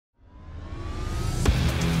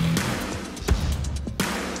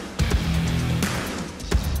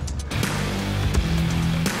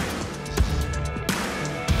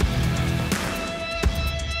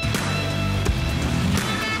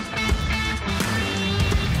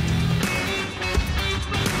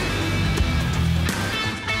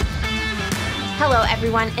Hello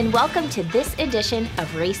everyone, and welcome to this edition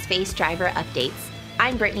of Race Face Driver Updates.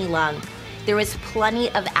 I'm Brittany Lung. There was plenty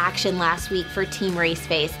of action last week for Team Race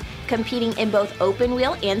Face, competing in both open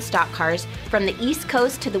wheel and stock cars from the East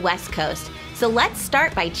Coast to the West Coast. So let's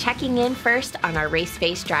start by checking in first on our Race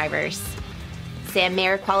Face drivers. Sam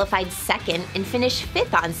Mayer qualified second and finished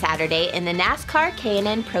fifth on Saturday in the NASCAR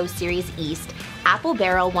K&N Pro Series East Apple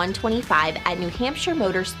Barrel 125 at New Hampshire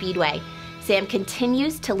Motor Speedway. Sam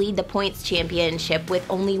continues to lead the points championship with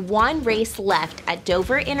only one race left at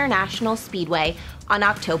Dover International Speedway on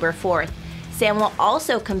October 4th. Sam will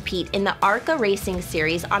also compete in the ARCA Racing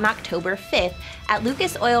Series on October 5th at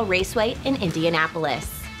Lucas Oil Raceway in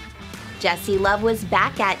Indianapolis. Jesse Love was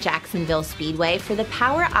back at Jacksonville Speedway for the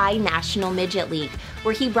POWRi National Midget League,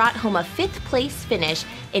 where he brought home a fifth place finish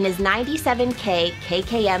in his 97K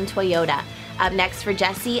KKM Toyota. Up next for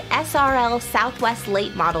Jesse, SRL Southwest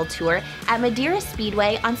Late Model Tour at Madeira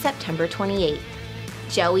Speedway on September 28th.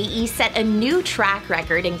 Joey E set a new track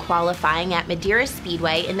record in qualifying at Madeira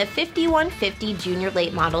Speedway in the 5150 Junior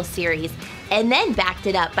Late Model Series, and then backed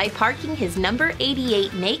it up by parking his number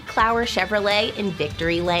 88 Nate Clower Chevrolet in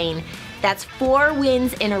Victory Lane. That's 4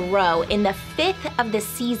 wins in a row in the 5th of the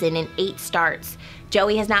season in 8 starts.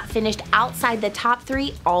 Joey has not finished outside the top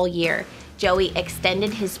 3 all year. Joey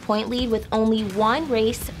extended his point lead with only one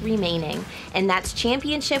race remaining, and that's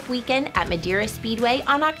championship weekend at Madeira Speedway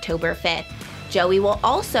on October 5th. Joey will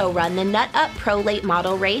also run the Nut Up Pro Late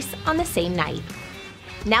Model race on the same night.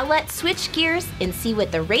 Now let's switch gears and see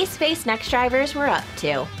what the Race Face Next drivers were up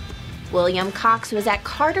to. William Cox was at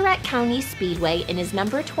Carteret County Speedway in his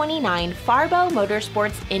number 29 Farbo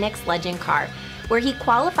Motorsports NX Legend car, where he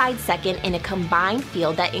qualified second in a combined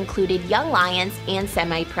field that included Young Lions and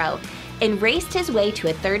Semi-Pro, and raced his way to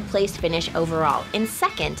a third place finish overall and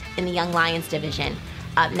second in the Young Lions division.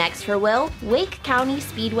 Up next for Will, Wake County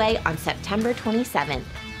Speedway on September 27th.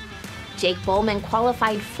 Jake Bowman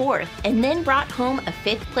qualified 4th and then brought home a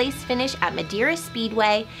 5th place finish at Madeira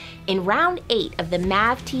Speedway in round 8 of the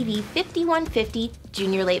MAV TV 5150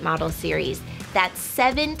 Junior Late Model Series. That's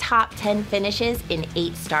 7 top 10 finishes in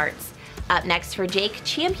 8 starts. Up next for Jake,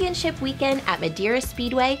 championship weekend at Madeira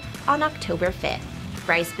Speedway on October 5th.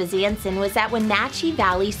 Bryce Bezanson was at Wenatchee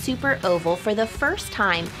Valley Super Oval for the first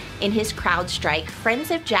time in his CrowdStrike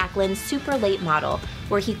Friends of Jacqueline Super Late Model,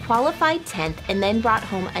 where he qualified 10th and then brought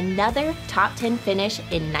home another top 10 finish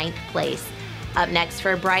in 9th place. Up next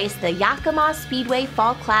for Bryce, the Yakima Speedway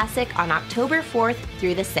Fall Classic on October 4th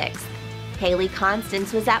through the 6th. Haley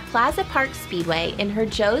Constance was at Plaza Park Speedway in her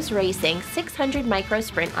Joe's Racing 600 Micro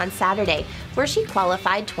Sprint on Saturday, where she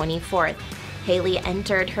qualified 24th. Haley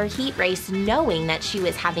entered her heat race knowing that she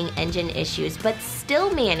was having engine issues, but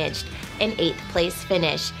still managed an 8th place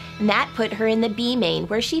finish. And that put her in the B main,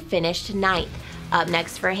 where she finished 9th. Up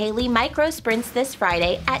next for Haley, micro sprints this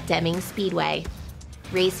Friday at Deming Speedway.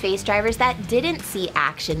 Race Face drivers that didn't see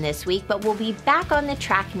action this week but will be back on the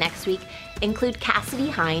track next week include Cassidy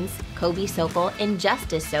Hines, Kobe Sokol, and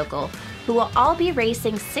Justice Sokol, who will all be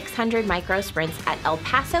racing 600 micro sprints at El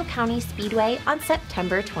Paso County Speedway on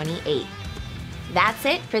September 28th. That's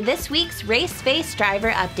it for this week's Race Face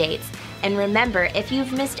driver updates. And remember, if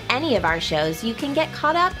you've missed any of our shows, you can get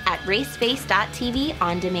caught up at raceface.tv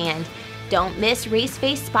on demand. Don't miss Race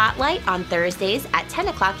Face Spotlight on Thursdays at 10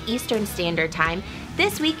 o'clock Eastern Standard Time,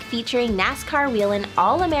 this week featuring NASCAR Wheelin'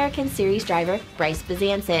 All-American Series driver Bryce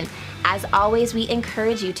Bezanson. As always, we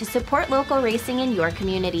encourage you to support local racing in your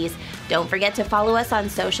communities. Don't forget to follow us on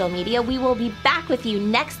social media. We will be back with you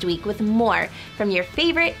next week with more from your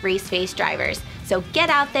favorite Race Face drivers. So get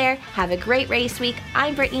out there, have a great race week.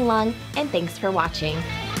 I'm Brittany Lung, and thanks for watching.